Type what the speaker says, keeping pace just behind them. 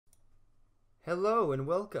Hello and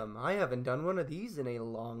welcome. I haven't done one of these in a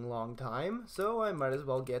long time, so I might as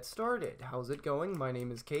well get started. How's it going? My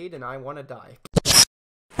name is Cade and I want to die.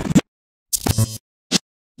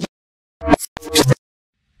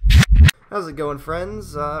 How's it going,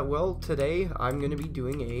 friends? Well, today I'm going to be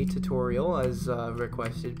doing a tutorial as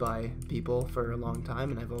requested by people for a long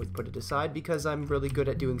time, and I've always put it aside because I'm really good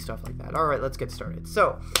at doing stuff like that. Alright, let's get started.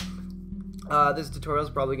 So, this tutorial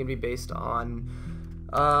is probably going to be based on,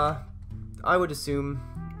 I would assume,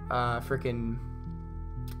 frickin'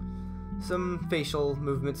 some facial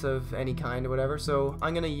movements of any kind or whatever. So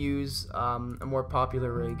I'm going to use a more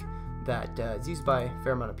popular rig that is used by a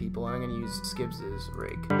fair amount of people, and I'm going to use Skibbs'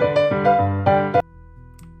 rig.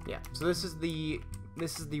 Yeah, so this is the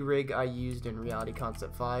rig I used in Reality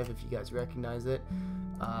Concept 5, if you guys recognize it.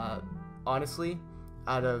 Honestly,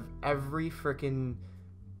 out of every frickin'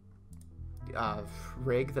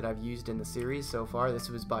 rig that I've used in the series so far, this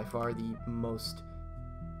was by far the most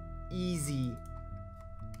easy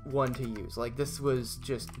one to use. Like, this was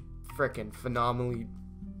just frickin' phenomenally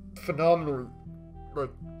like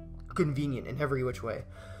convenient in every which way.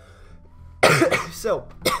 So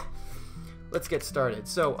let's get started.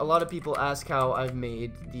 So a lot of people ask how I've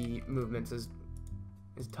made the movements as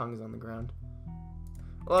his tongue is on the ground.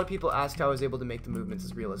 A lot of people ask how I was able to make the movements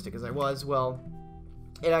as realistic as I was. Well,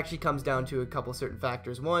 it actually comes down to a couple certain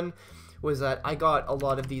factors. One was that I got a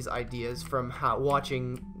lot of these ideas from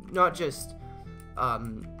watching not just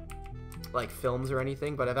like films or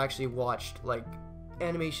anything, but I've actually watched like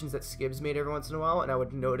animations that Skibbs made every once in a while, and I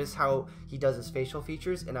would notice how he does his facial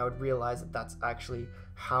features, and I would realize that that's actually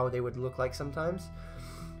how they would look like sometimes.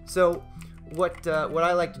 So what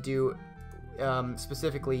I like to do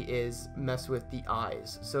specifically is mess with the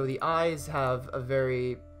eyes. So the eyes have a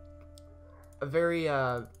very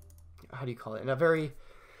how do you call it?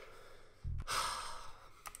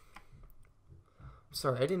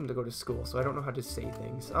 Sorry, I didn't go to school, so I don't know how to say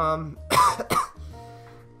things.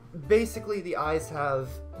 Basically, the eyes have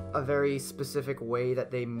a very specific way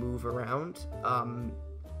that they move around.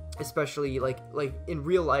 Especially like in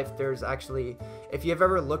real life, there's actually, if you've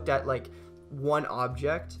ever looked at like one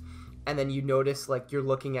object and then you notice like you're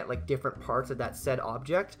looking at like different parts of that said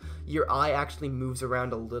object, your eye actually moves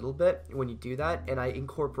around a little bit when you do that, and I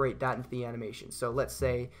incorporate that into the animation. So let's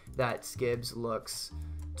say that Skibbs looks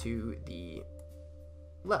to the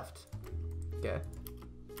left. Okay.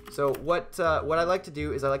 So what I like to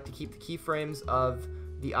do is I like to keep the keyframes of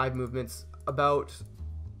the eye movements about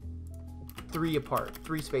three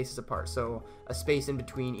spaces apart. So a space in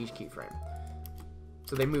between each keyframe.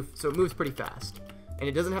 So they move. So it moves pretty fast. And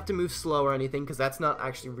it doesn't have to move slow or anything, because that's not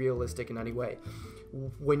actually realistic in any way.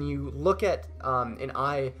 When you look at an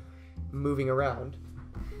eye moving around,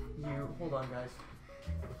 hold on, guys.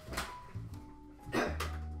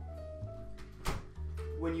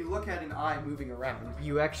 When you look at an eye moving around,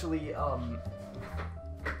 you actually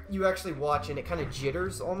watch, and it kind of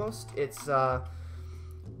jitters almost. It's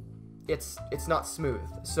not smooth.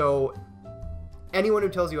 So anyone who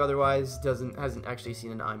tells you otherwise hasn't actually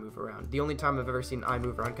seen an eye move around. The only time I've ever seen an eye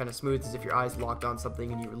move around kind of smooth is if your eye's locked on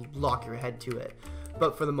something and you lock your head to it.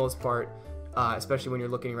 But for the most part, especially when you're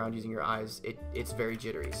looking around using your eyes, it's very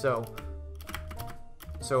jittery. So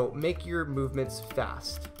make your movements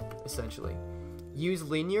fast, essentially. Use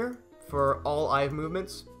linear for all eye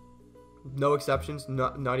movements. No exceptions,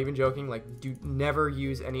 not even joking. Like, do never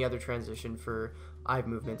use any other transition for eye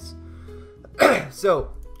movements.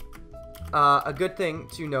 So a good thing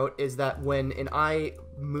to note is that when an eye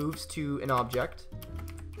moves to an object,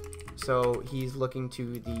 so he's looking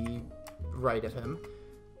to the right of him,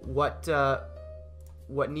 what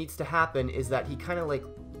needs to happen is that he kind of like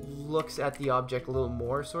looks at the object a little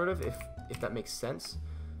more, sort of, if that makes sense.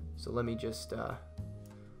 So let me just do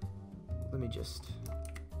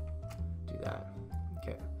that.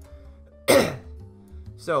 Okay.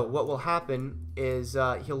 So what will happen is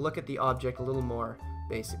he'll look at the object a little more,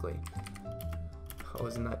 basically. Oh,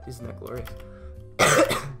 isn't that glorious?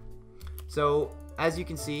 So as you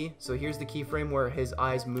can see, so here's the keyframe where his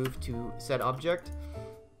eyes move to said object.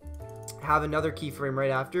 Have another keyframe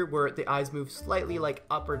right after where the eyes move slightly like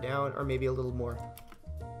up or down, or maybe a little more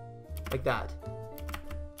like that.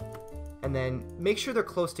 And then make sure they're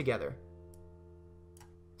close together.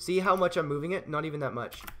 See how much I'm moving it? Not even that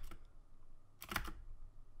much.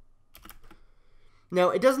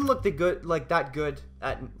 Now, it doesn't look that good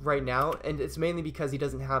right now, and it's mainly because he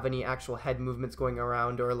doesn't have any actual head movements going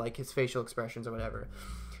around or like his facial expressions or whatever.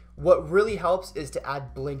 What really helps is to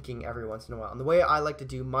add blinking every once in a while. And the way I like to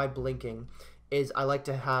do my blinking is I like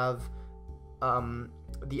to have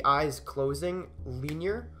the eyes closing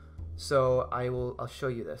linear. So I'll show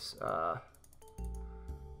you this.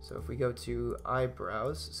 So if we go to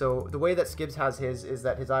eyebrows, so the way that Skibs has his is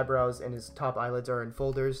that his eyebrows and his top eyelids are in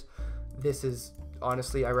folders. This is,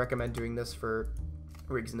 honestly, I recommend doing this for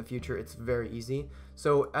rigs in the future. It's very easy.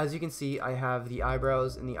 So as you can see, I have the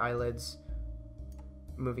eyebrows and the eyelids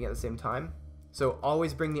moving at the same time. So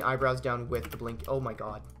always bring the eyebrows down with the blink. Oh my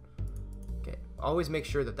god. Okay, always make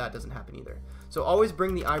sure that that doesn't happen either. So always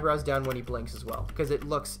bring the eyebrows down when he blinks as well, because it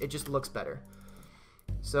just looks better.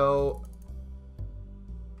 So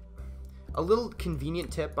a little convenient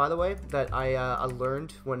tip, by the way, that I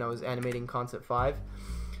learned when I was animating Concept 5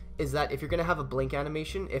 is that if you're gonna have a blink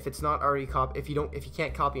animation, if it's not already if you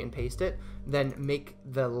can't copy and paste it, then make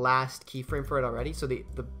the last keyframe for it already. So the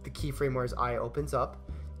keyframe where his eye opens up,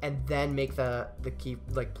 and then make the key,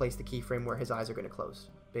 like, place the keyframe where his eyes are gonna close,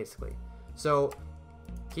 basically. So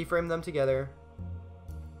keyframe them together.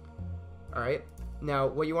 All right. Now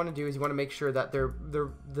what you want to do is you want to make sure that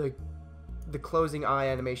the closing eye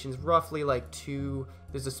animation is roughly like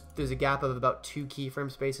there's a gap of about 2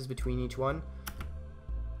 keyframe spaces between each one.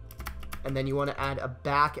 And then you want to add a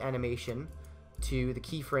back animation to the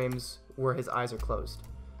keyframes where his eyes are closed.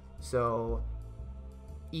 So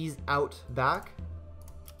ease out back.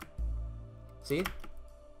 See?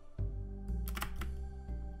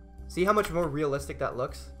 See how much more realistic that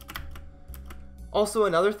looks? Also,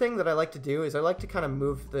 another thing that I like to do is I like to kind of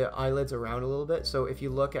move the eyelids around a little bit. So if you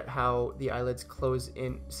look at how the eyelids close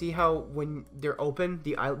in, see how when they're open,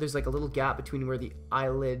 there's like a little gap between where the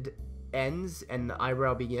eyelid ends and the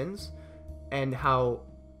eyebrow begins, and how,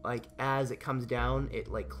 like, as it comes down,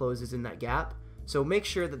 it like closes in that gap. So make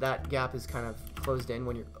sure that that gap is kind of closed in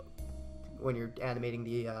when you're animating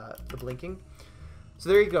the blinking. So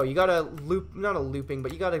there you go. You got a loop, not a looping,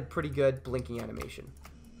 but you got a pretty good blinking animation.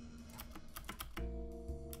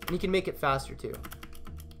 And you can make it faster too.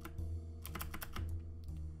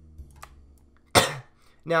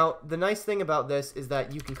 Now, the nice thing about this is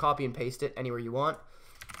that you can copy and paste it anywhere you want.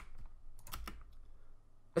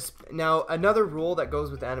 Now, another rule that goes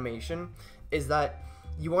with animation is that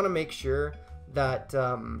you want to make sure that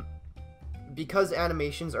because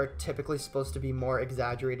animations are typically supposed to be more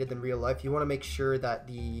exaggerated than real life, you want to make sure that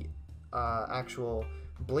the actual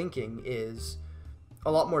blinking is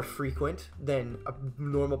a lot more frequent than a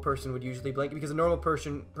normal person would usually blink, because a normal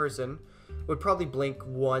person would probably blink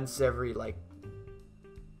once every like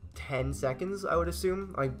 10 seconds, I would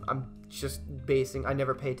assume. I'm just basing, I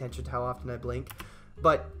never pay attention to how often I blink,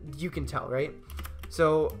 but you can tell, right?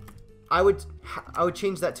 So I would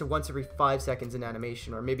change that to once every 5 seconds in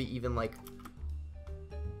animation, or maybe even like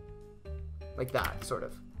that, sort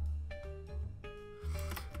of.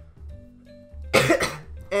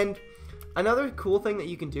 And another cool thing that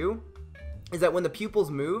you can do is that when the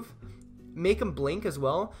pupils move, make them blink as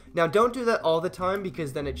well. Now, don't do that all the time,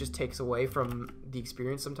 because then it just takes away from the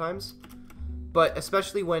experience sometimes. But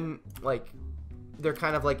especially when, like, they're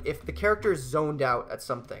kind of like, if the character is zoned out at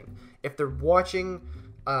something, if they're watching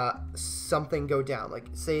something go down, like,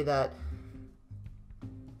 say that,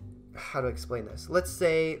 how to explain this? Let's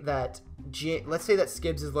say that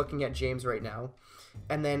Skibs is looking at James right now,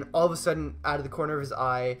 and then all of a sudden, out of the corner of his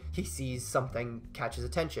eye, he sees something catch his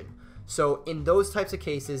attention. So in those types of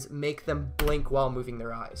cases, make them blink while moving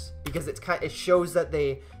their eyes, because it shows that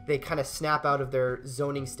they kind of snap out of their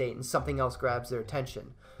zoning state and something else grabs their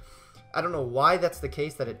attention. I don't know why that's the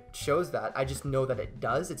case, that it shows that. I just know that it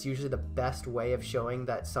does. It's usually the best way of showing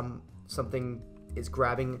that something is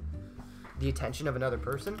grabbing the attention of another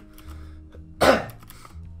person.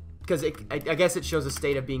 Because I guess it shows a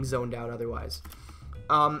state of being zoned out otherwise.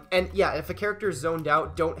 And yeah, if a character is zoned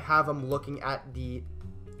out, don't have them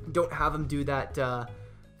do that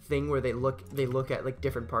thing where they look at like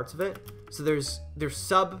different parts of it. So there's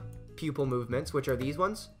sub pupil movements, which are these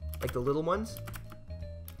ones, like the little ones,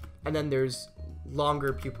 and then there's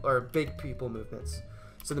longer pupil or big pupil movements.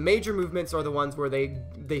 So the major movements are the ones where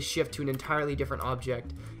they shift to an entirely different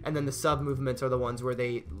object, and then the sub movements are the ones where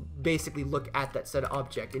they basically look at that said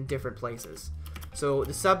object in different places. So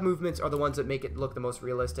the sub movements are the ones that make it look the most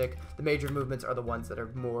realistic. The major movements are the ones that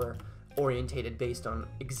are more orientated based on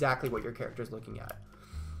exactly what your character is looking at.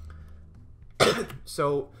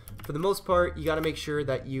 So for the most part, you got to make sure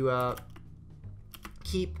that you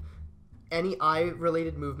keep any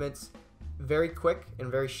eye-related movements very quick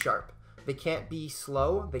and very sharp. They can't be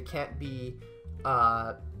slow, they can't be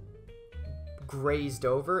grazed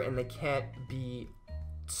over, and they can't be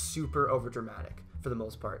super overdramatic for the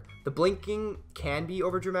most part. The blinking can be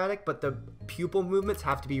overdramatic, but the pupil movements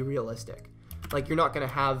have to be realistic. Like, you're not going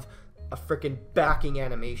to have a freaking backing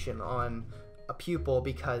animation on a pupil,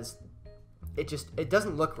 because it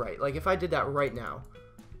doesn't look right. Like, if I did that right now,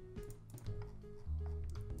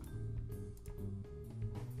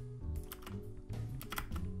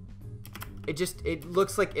 it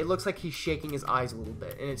looks like he's shaking his eyes a little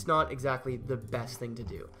bit, and it's not exactly the best thing to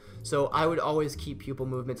do. So I would always keep pupil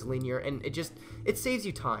movements linear, and it saves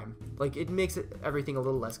you time. Like, it makes everything a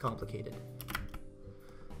little less complicated.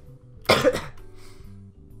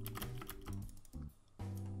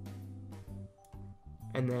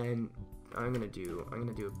 And then I'm gonna do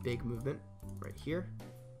a big movement right here.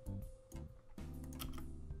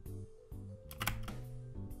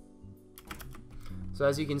 So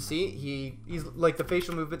as you can see, he's like, the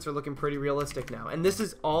facial movements are looking pretty realistic now. And this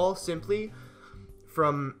is all simply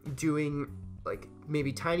from doing like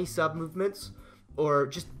maybe tiny sub movements or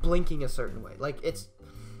just blinking a certain way. Like, it's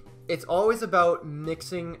always about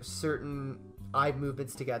mixing certain eye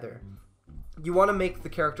movements together. You want to make the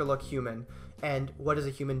character look human. And what does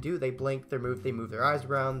a human do? They blink, they move their eyes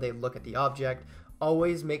around, they look at the object.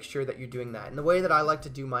 Always make sure that you're doing that. And the way that I like to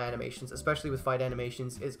do my animations, especially with fight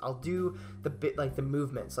animations, is I'll do the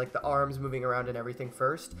movements, like the arms moving around and everything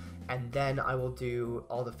first, and then I will do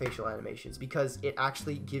all the facial animations, because it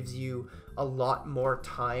actually gives you a lot more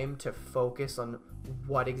time to focus on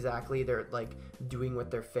what exactly they're like doing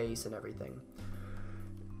with their face and everything.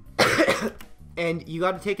 And you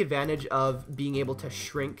got to take advantage of being able to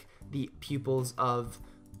shrink the pupils of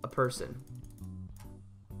a person.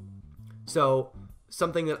 So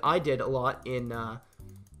something that I did a lot in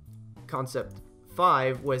Concept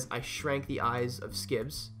 5 was I shrank the eyes of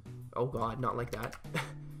Skibs. Oh god, not like that.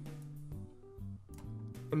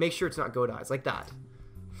 And make sure it's not goat eyes, like that.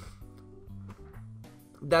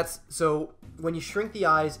 So when you shrink the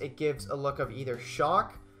eyes, it gives a look of either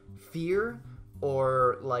shock, fear,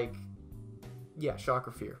 or like, yeah, shock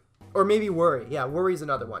or fear. Or maybe worry. Yeah, worry is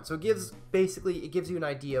another one. So it gives you an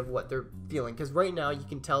idea of what they're feeling. Because right now you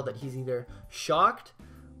can tell that he's either shocked,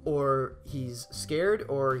 or he's scared,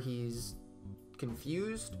 or he's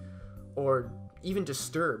confused, or even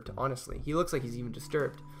disturbed, honestly. He looks like he's even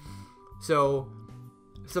disturbed. So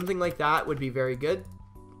something like that would be very good.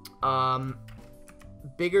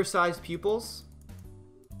 Bigger sized pupils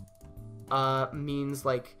means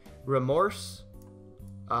like remorse,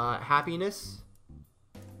 happiness,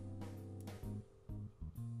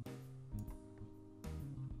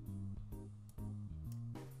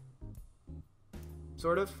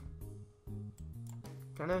 sort of,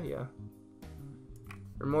 kind of, yeah.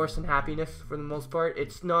 Remorse and happiness for the most part.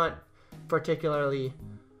 It's not particularly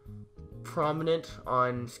prominent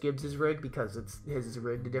on Skibs' rig because his is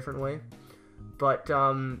rigged a different way. But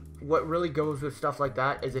what really goes with stuff like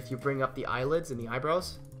that is if you bring up the eyelids and the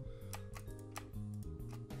eyebrows.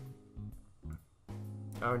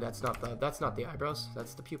 Oh, that's not the eyebrows.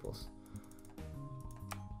 That's the pupils.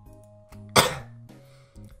 There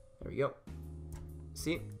we go.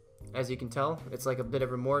 See, as you can tell, it's like a bit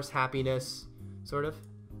of remorse, happiness, sort of.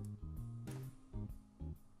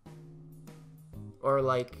 Or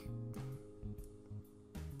like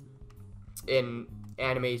in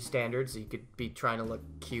anime standards, you could be trying to look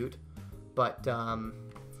cute. But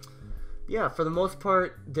yeah, for the most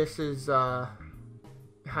part, this is how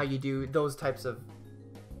you do those types of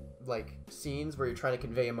like scenes where you're trying to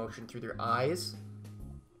convey emotion through their eyes.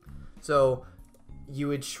 So you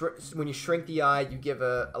would when you shrink the eye, you give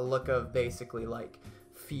a look of basically like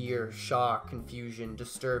fear, shock, confusion,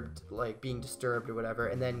 disturbed, like being disturbed or whatever.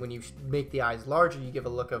 And then when you make the eyes larger, you give a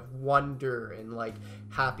look of wonder and like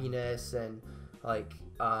happiness and like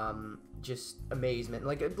just amazement,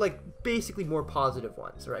 like basically more positive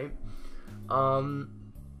ones, right?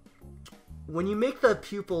 When you make the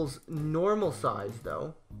pupils normal size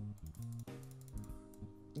though,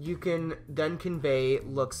 you can then convey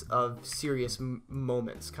looks of serious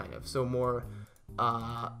moments, kind of. So more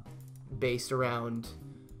based around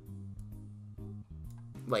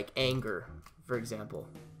like anger, for example.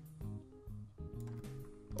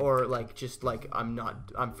 Or like just like I'm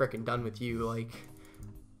freaking done with you, like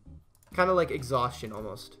kind of like exhaustion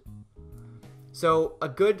almost. So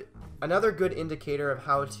another good indicator of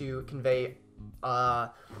how to convey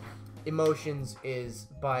emotions is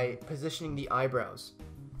by positioning the eyebrows.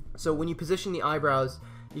 So when you position the eyebrows,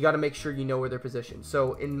 you got to make sure you know where they're positioned.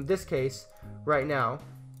 So in this case, right now,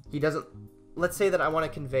 he doesn't, let's say that I want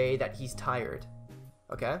to convey that he's tired,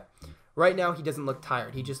 okay? Right now, he doesn't look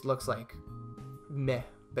tired. He just looks like meh,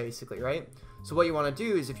 basically, right? So what you want to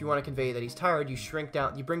do is if you want to convey that he's tired, you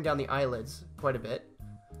bring down the eyelids quite a bit.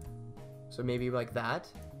 So maybe like that.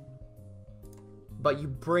 But you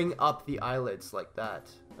bring up the eyelids like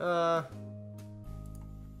that.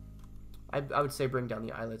 I would say bring down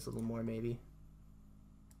the eyelids a little more, maybe.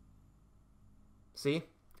 See?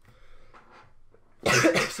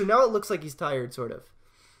 So now it looks like he's tired, sort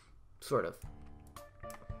of.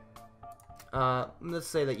 Let's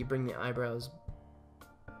say that you bring the eyebrows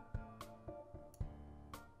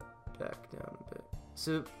back down a bit.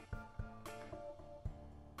 So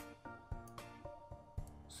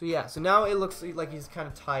yeah, so now it looks like he's kind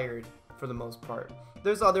of tired for the most part.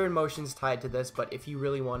 There's other emotions tied to this, but if you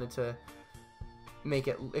really wanted to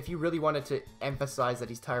emphasize that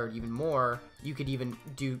he's tired even more, you could even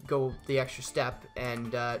go the extra step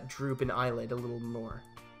and droop an eyelid a little more.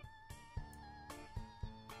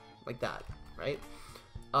 Like that, right?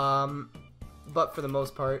 But for the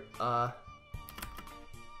most part,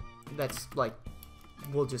 that's like,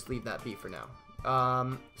 we'll just leave that be for now.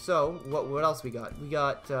 So what else we got? We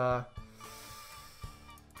got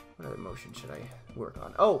what other emotion should I work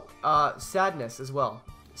on? Oh, sadness as well.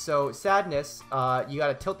 So sadness, you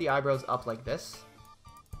gotta tilt the eyebrows up like this.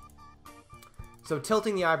 So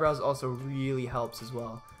tilting the eyebrows also really helps as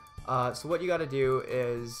well. So what you gotta do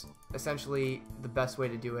is essentially the best way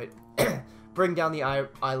to do it. Bring down the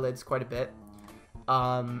eyelids quite a bit,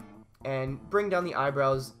 and bring down the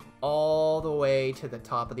eyebrows all the way to the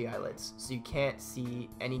top of the eyelids, so you can't see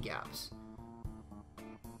any gaps.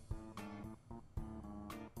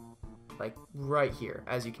 Like right here,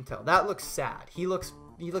 as you can tell. That looks sad. He looks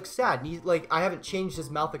sad. He's like, I haven't changed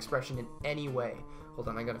his mouth expression in any way. Hold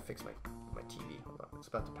on, I gotta fix my TV. Hold on, it's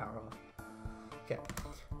about to power off. Okay.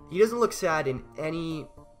 He doesn't look sad in any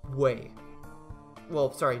way.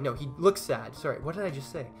 Well, sorry, no, he looks sad. Sorry, what did I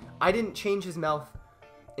just say? I didn't change his mouth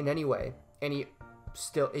in any way, and he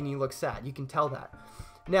looks sad. You can tell that.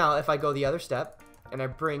 Now, if I go the other step, and I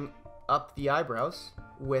bring up the eyebrows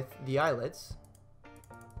with the eyelids,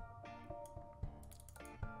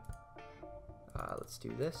 let's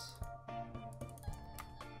do this.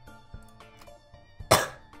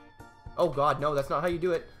 Oh god, no, that's not how you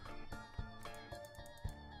do it.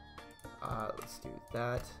 Let's do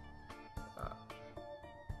that.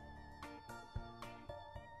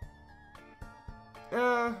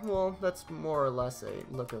 Well, that's more or less a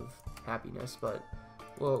look of happiness, but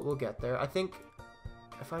we'll get there. I think,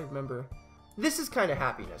 if I remember, this is kind of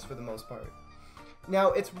happiness for the most part.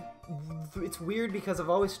 Now, it's weird because I've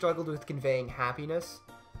always struggled with conveying happiness,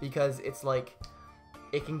 because it's like,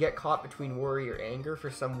 it can get caught between worry or anger for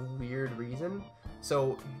some weird reason.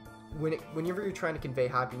 So whenever you're trying to convey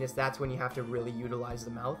happiness, that's when you have to really utilize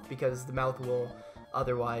the mouth, because the mouth will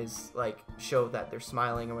otherwise like show that they're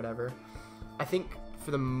smiling or whatever. I think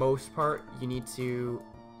for the most part, you need to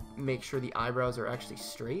make sure the eyebrows are actually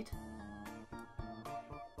straight.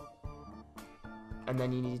 And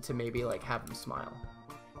then you need to maybe like have them smile.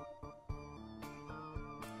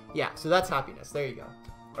 Yeah, so that's happiness. There you go.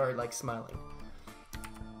 Or like smiling.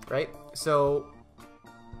 Right? So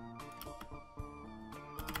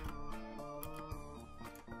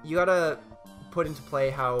you gotta put into play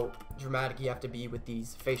how dramatic you have to be with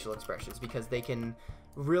these facial expressions, because they can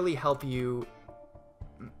really help you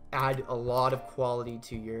add a lot of quality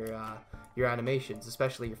to your animations,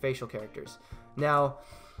 especially your facial characters. Now,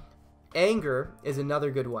 anger is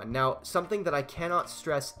another good one. Now, something that I cannot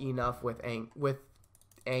stress enough with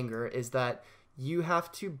anger is that you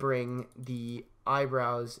have to bring the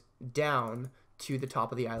eyebrows down to the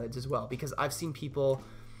top of the eyelids as well, because I've seen people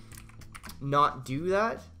not do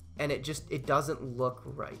that, and it doesn't look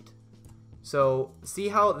right. So see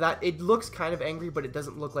how that it looks kind of angry, but it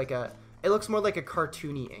doesn't look like it looks more like a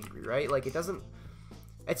cartoony angry, right? Like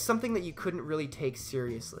it's something that you couldn't really take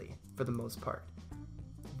seriously for the most part.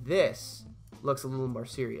 This looks a little more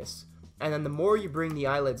serious. And then the more you bring the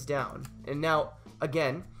eyelids down, and now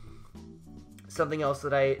again, something else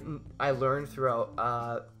that I learned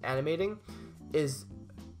throughout animating is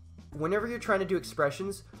whenever you're trying to do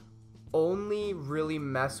expressions, only really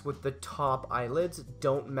mess with the top eyelids.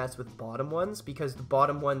 Don't mess with bottom ones, because the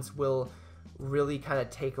bottom ones will really kind of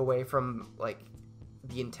take away from like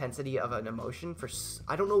the intensity of an emotion.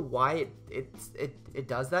 I don't know why it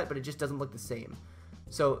does that, but it just doesn't look the same.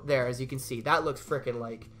 So there, as you can see, that looks freaking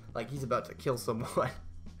like he's about to kill someone.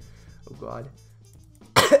 Oh god.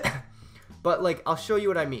 But like, I'll show you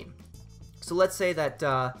what I mean. So let's say that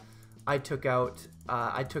I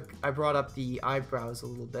brought up the eyebrows a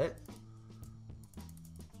little bit.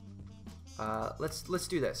 Let's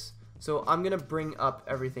do this. So I'm gonna bring up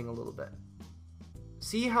everything a little bit.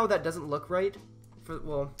 See how that doesn't look right?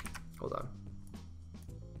 Well, hold on.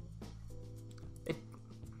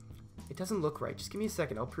 It doesn't look right. Just give me a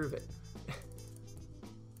second. I'll prove it.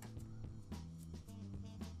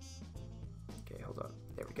 Okay, hold on.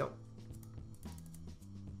 There we go.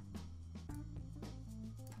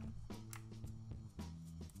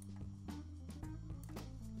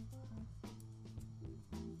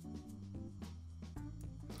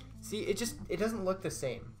 See, it doesn't look the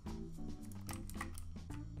same.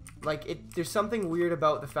 Like, there's something weird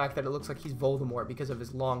about the fact that it looks like he's Voldemort because of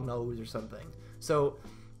his long nose or something. So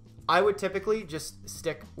I would typically just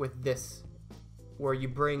stick with this, where you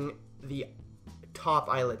bring the top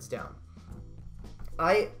eyelids down.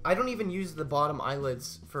 I don't even use the bottom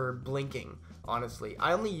eyelids for blinking, honestly.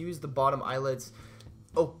 I only use the bottom eyelids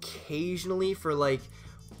occasionally for, like,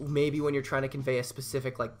 maybe when you're trying to convey a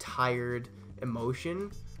specific, like, tired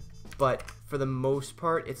emotion. But for the most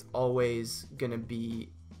part, it's always gonna be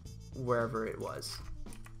wherever it was.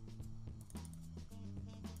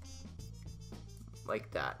 Like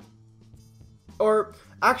that. Or,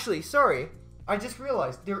 actually, sorry, I just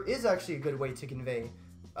realized there is actually a good way to convey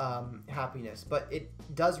happiness, but it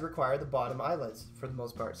does require the bottom eyelids for the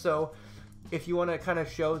most part. So if you want to kind of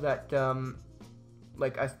show that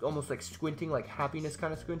like almost like squinting, like happiness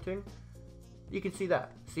kind of squinting, you can see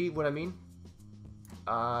that. See what I mean?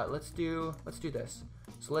 Let's do this.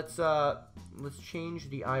 So let's change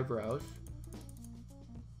the eyebrows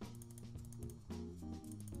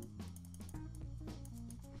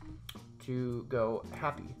to go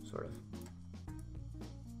happy, sort of.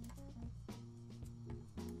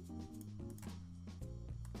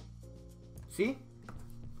 See?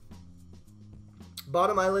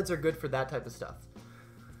 Bottom eyelids are good for that type of stuff.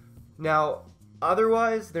 Now,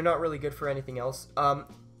 otherwise, they're not really good for anything else.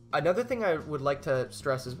 Another thing I would like to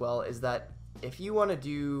stress as well is that if you want to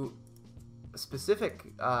do a specific,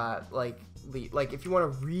 like if you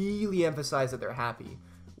want to really emphasize that they're happy,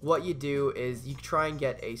 what you do is you try and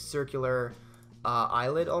get a circular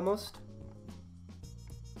eyelid almost.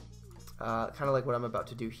 Kind of like what I'm about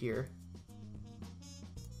to do here.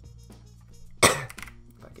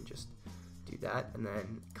 Do that, and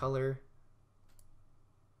then color.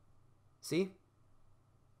 See?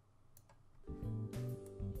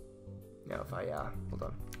 Now if I, hold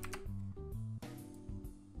on.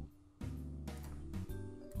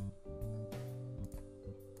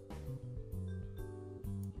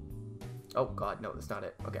 Oh god, no, that's not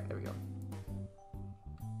it. Okay, there we go.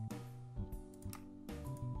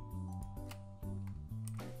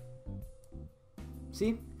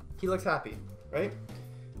 See? He looks happy, right?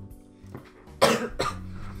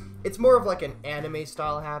 It's more of like an anime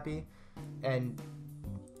style happy, and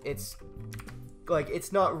it's like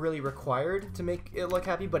it's not really required to make it look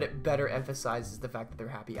happy, but it better emphasizes the fact that they're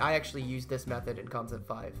happy. I actually used this method in Concept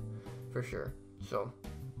 5 for sure. So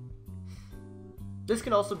this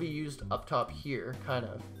can also be used up top here, kind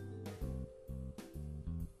of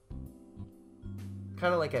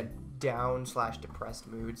like a down / depressed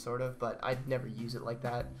mood sort of, but I'd never use it like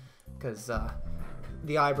that because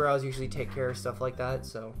the eyebrows usually take care of stuff like that.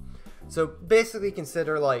 So basically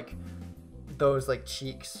consider like those like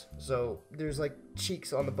cheeks. So there's like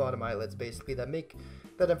cheeks on the bottom eyelids basically that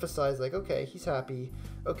emphasize like, okay, he's happy,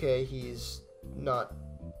 okay, he's not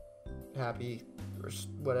happy, or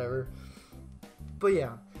whatever. But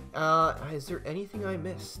yeah, is there anything I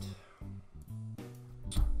missed?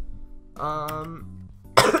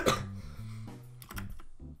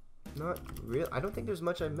 Not real. I don't think there's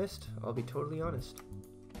much I missed. I'll be totally honest.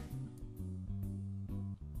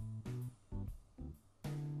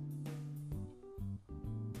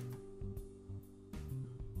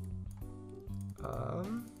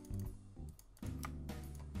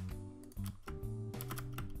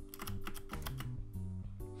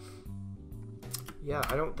 Yeah,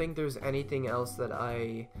 I don't think there's anything else that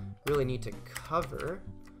I really need to cover.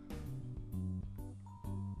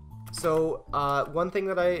 So, one thing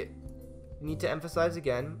that I need to emphasize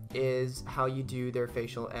again is how you do their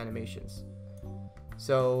facial animations.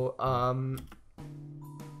 So,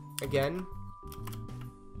 again,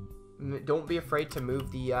 don't be afraid to move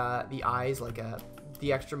the eyes like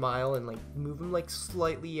the extra mile, and like move them like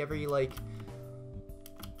slightly every like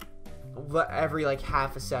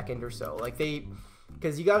half a second or so. Like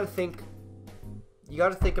because you got to think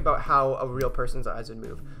about how a real person's eyes would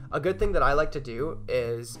move. A good thing that I like to do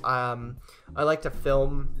is I like to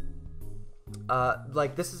film.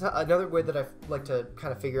 Like this is another way that I like to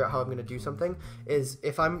kind of figure out how I'm going to do something is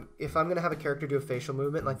if I'm going to have a character do a facial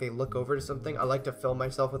movement, like they look over to something, I like to film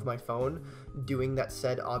myself with my phone doing that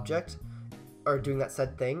said object or doing that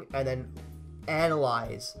said thing, and then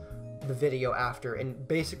analyze the video after and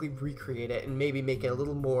basically recreate it and maybe make it a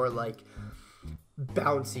little more like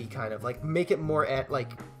bouncy, kind of like make it more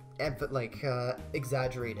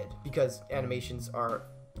exaggerated, because animations are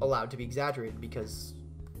allowed to be exaggerated because,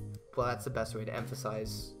 well, that's the best way to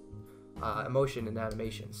emphasize emotion in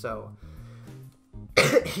animation. So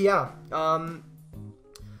yeah, for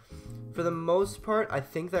the most part, I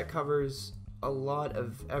think that covers a lot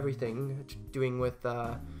of everything doing with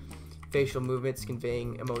facial movements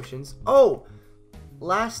conveying emotions. Oh,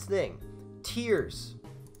 last thing, tears.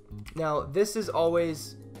 Now, this is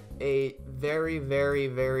always a very, very,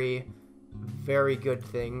 very, very good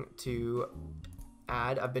thing to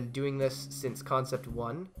add. I've been doing this since Concept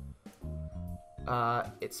 1.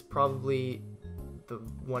 It's probably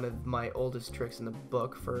one of my oldest tricks in the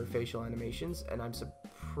book for facial animations, and I'm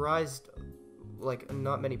surprised, like,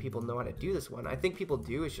 not many people know how to do this one. I think people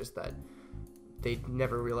do, it's just that they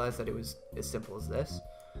never realized that it was as simple as this,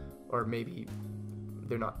 or maybe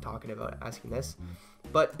they're not talking about asking this.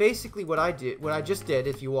 But basically what I just did,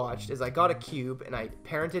 if you watched, is I got a cube and I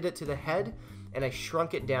parented it to the head and I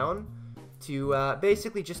shrunk it down to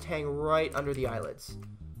basically just hang right under the eyelids,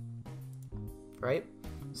 right?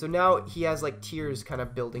 So now he has like tears kind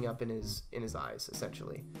of building up in his eyes,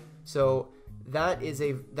 essentially. So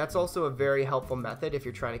that's also a very helpful method if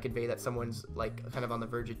you're trying to convey that someone's like kind of on the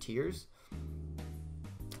verge of tears.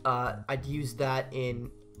 I'd use that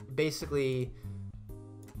in basically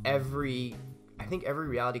I think every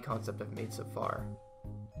reality concept I've made so far,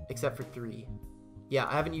 except for 3. Yeah,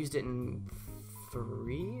 I haven't used it in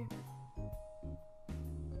 3?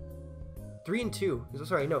 3 and 2.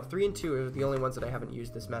 Sorry, no, 3 and 2 are the only ones that I haven't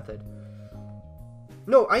used this method.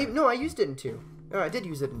 No, I used it in 2. No, I did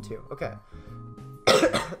use it in 2. Okay.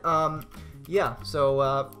 Yeah,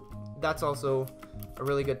 so that's also a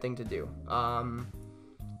really good thing to do.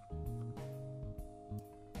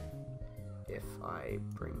 If I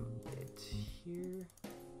bring it here.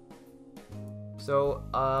 So,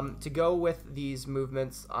 to go with these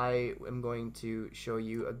movements, I am going to show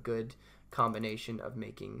you a good combination of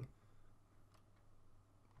making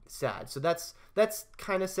sad. So that's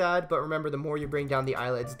kind of sad, but remember, the more you bring down the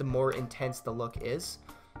eyelids, the more intense the look is.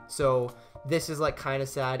 So this is like kind of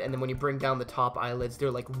sad, and then when you bring down the top eyelids,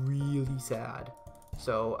 they're like really sad.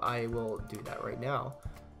 So I will do that right now.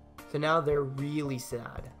 So now they're really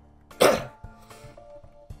sad.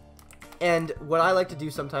 And what I like to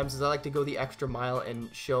do sometimes is I like to go the extra mile and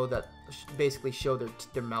show that, basically show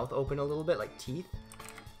their mouth open a little bit, like teeth,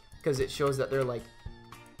 because it shows that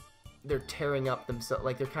they're tearing up themselves,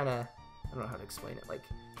 like they're kind of, I don't know how to explain it, like,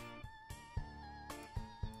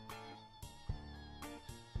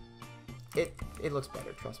 it looks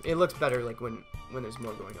better, trust me. It looks better like when there's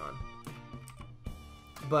more going on.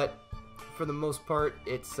 But for the most part,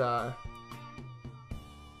 it's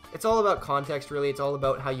all about context, really. It's all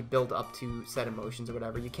about how you build up to set emotions or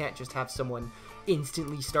whatever. You can't just have someone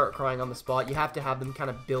instantly start crying on the spot. You have to have them kind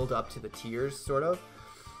of build up to the tears, sort of.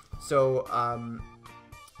 So,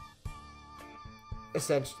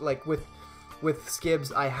 essentially, like with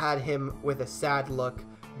Skibbs, I had him with a sad look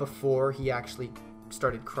before he actually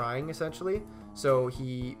started crying, essentially. So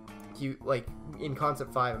he like in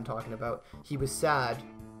Concept 5 I'm talking about, he was sad.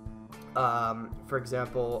 For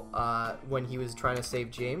example, when he was trying to save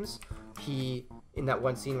James, in that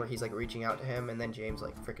one scene where he's like reaching out to him and then James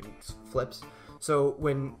like freaking flips. So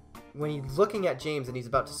when he's looking at James and he's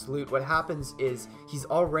about to salute, what happens is he's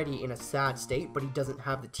already in a sad state, but he doesn't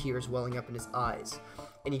have the tears welling up in his eyes.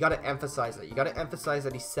 And you got to emphasize that. You got to emphasize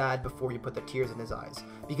that he's sad before you put the tears in his eyes,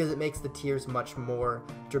 because it makes the tears much more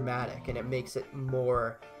dramatic, and it makes it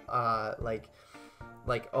more like,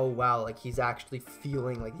 oh wow, like he's actually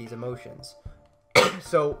feeling like these emotions.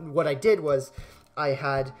 So what I did was I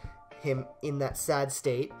had him in that sad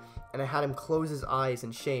state, and I had him close his eyes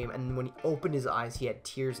in shame, and when he opened his eyes, he had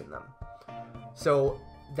tears in them. So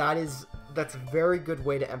that's a very good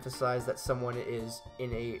way to emphasize that someone is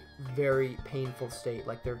in a very painful state,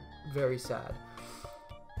 like they're very sad.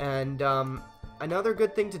 And another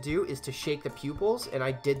good thing to do is to shake the pupils, and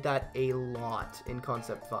I did that a lot in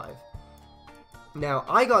Concept 5. Now,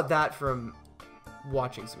 I got that from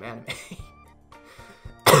watching some anime.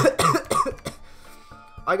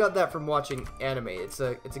 I got that from watching anime. It's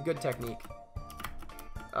a good technique.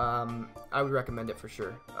 I would recommend it for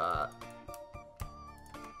sure.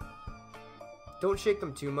 Don't shake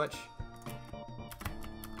them too much,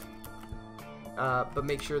 but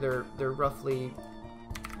make sure they're roughly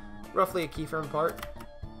a keyframe apart.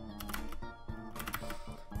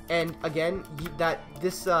 And again,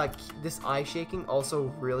 this eye shaking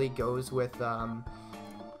also really goes with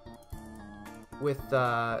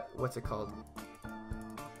what's it called?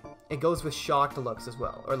 It goes with shocked looks as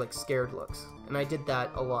well, or like scared looks. And I did that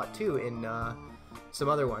a lot too in some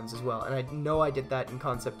other ones as well. And I know I did that in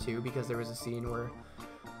Concept 2 because there was a scene where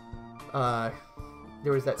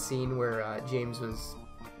James was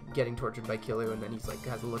getting tortured by Killu, and then he's like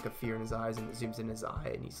has a look of fear in his eyes, and it zooms in his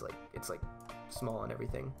eye, and he's like, it's like small and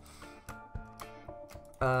everything.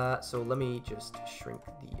 So let me just shrink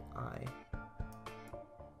the eye.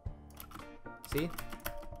 See?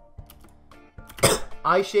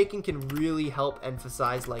 eye shaking can really help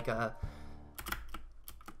emphasize like a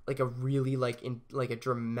really like a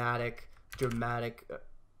dramatic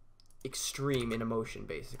extreme in emotion,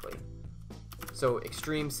 basically. So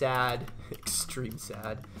extreme sad,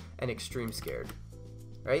 and extreme scared,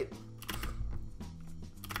 right?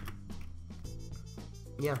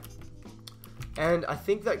 Yeah. And I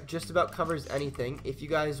think that just about covers anything. If you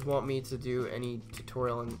guys want me to do any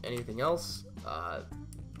tutorial on anything else,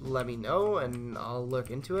 let me know and I'll look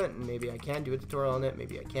into it, and maybe I can do a tutorial on it,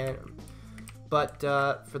 maybe I can't. But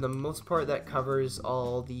for the most part, that covers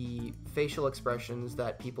all the facial expressions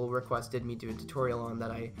that people requested me do a tutorial on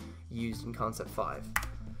that I used in Concept 5.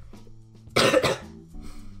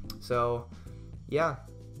 So, yeah,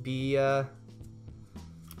 yeah,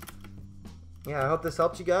 I hope this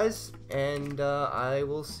helped you guys, and I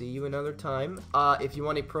will see you another time. If you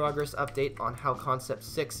want a progress update on how Concept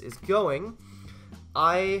 6 is going,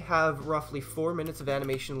 I have roughly 4 minutes of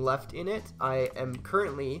animation left in it. I am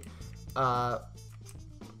currently, I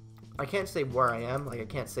can't say where I am, like I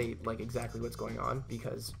can't say like exactly what's going on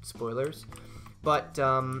because spoilers, but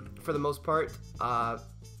for the most part, I'm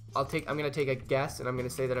gonna take a guess, and I'm gonna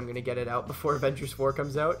say that I'm gonna get it out before Avengers 4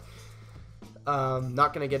 comes out.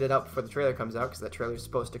 Not gonna get it out before the trailer comes out, because that trailer is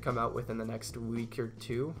supposed to come out within the next week or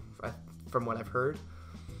two, from what I've heard.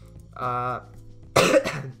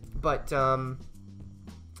 But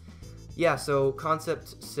yeah, so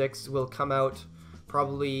Concept 6 will come out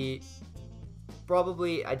probably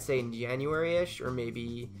I'd say in January-ish, or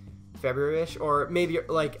maybe February-ish, or maybe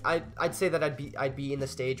like I'd say that I'd be in the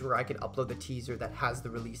stage where I could upload the teaser that has the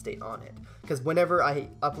release date on it, because whenever I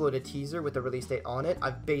upload a teaser with the release date on it,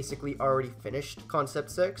 I've basically already finished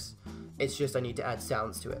Concept 6. It's just I need to add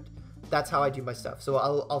sounds to it. That's how I do my stuff. So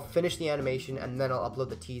I'll finish the animation, and then I'll upload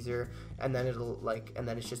the teaser, and then and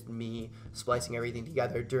then it's just me splicing everything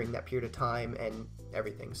together during that period of time and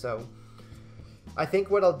everything. So I think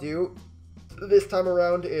what I'll do this time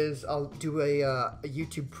around is I'll do a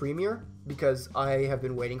YouTube premiere, because I have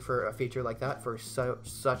been waiting for a feature like that for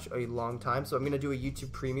such a long time. So I'm gonna do a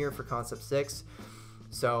YouTube premiere for Concept 6.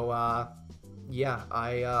 So yeah,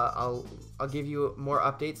 I'll give you more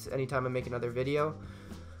updates anytime I make another video.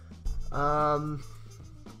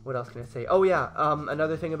 What else can I say? Oh yeah,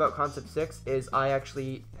 another thing about Concept 6 is I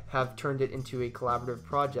actually have turned it into a collaborative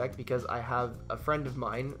project, because I have a friend of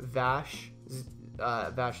mine, Vash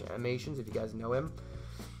Animations, if you guys know him.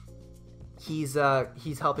 He's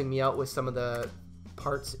helping me out with some of the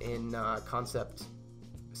parts in Concept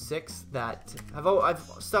 6 that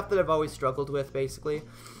stuff that I've always struggled with, basically,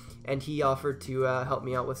 and he offered to help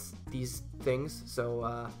me out with these things.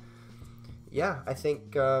 So yeah, I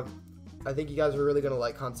think you guys are really gonna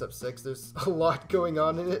like Concept 6. There's a lot going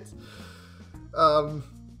on in it.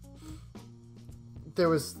 There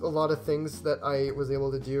was a lot of things that I was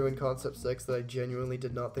able to do in Concept 6 that I genuinely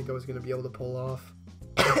did not think I was going to be able to pull off.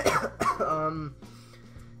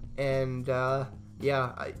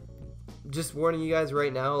 Yeah, just warning you guys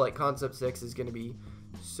right now, like, Concept 6 is going to be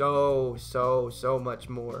so much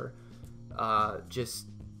more,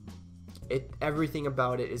 everything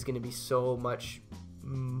about it is going to be so much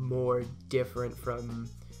more different from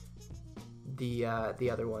the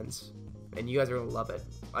other ones. And you guys are gonna love it.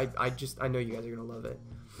 I know you guys are gonna love it.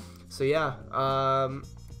 So yeah,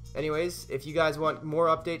 anyways, if you guys want more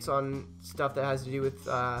updates on stuff that has to do with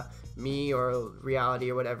me or reality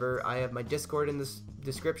or whatever, I have my Discord in this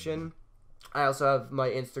description. I also have my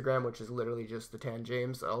Instagram, which is literally just the Tan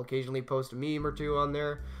James. I'll occasionally post a meme or two on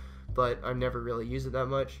there, but I never really use it that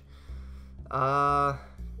much.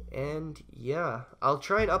 And yeah, I'll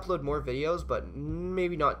try and upload more videos, but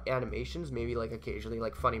maybe not animations, maybe like occasionally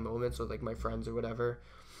like funny moments with like my friends or whatever.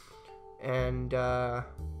 And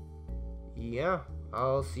yeah,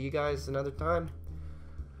 I'll see you guys another time.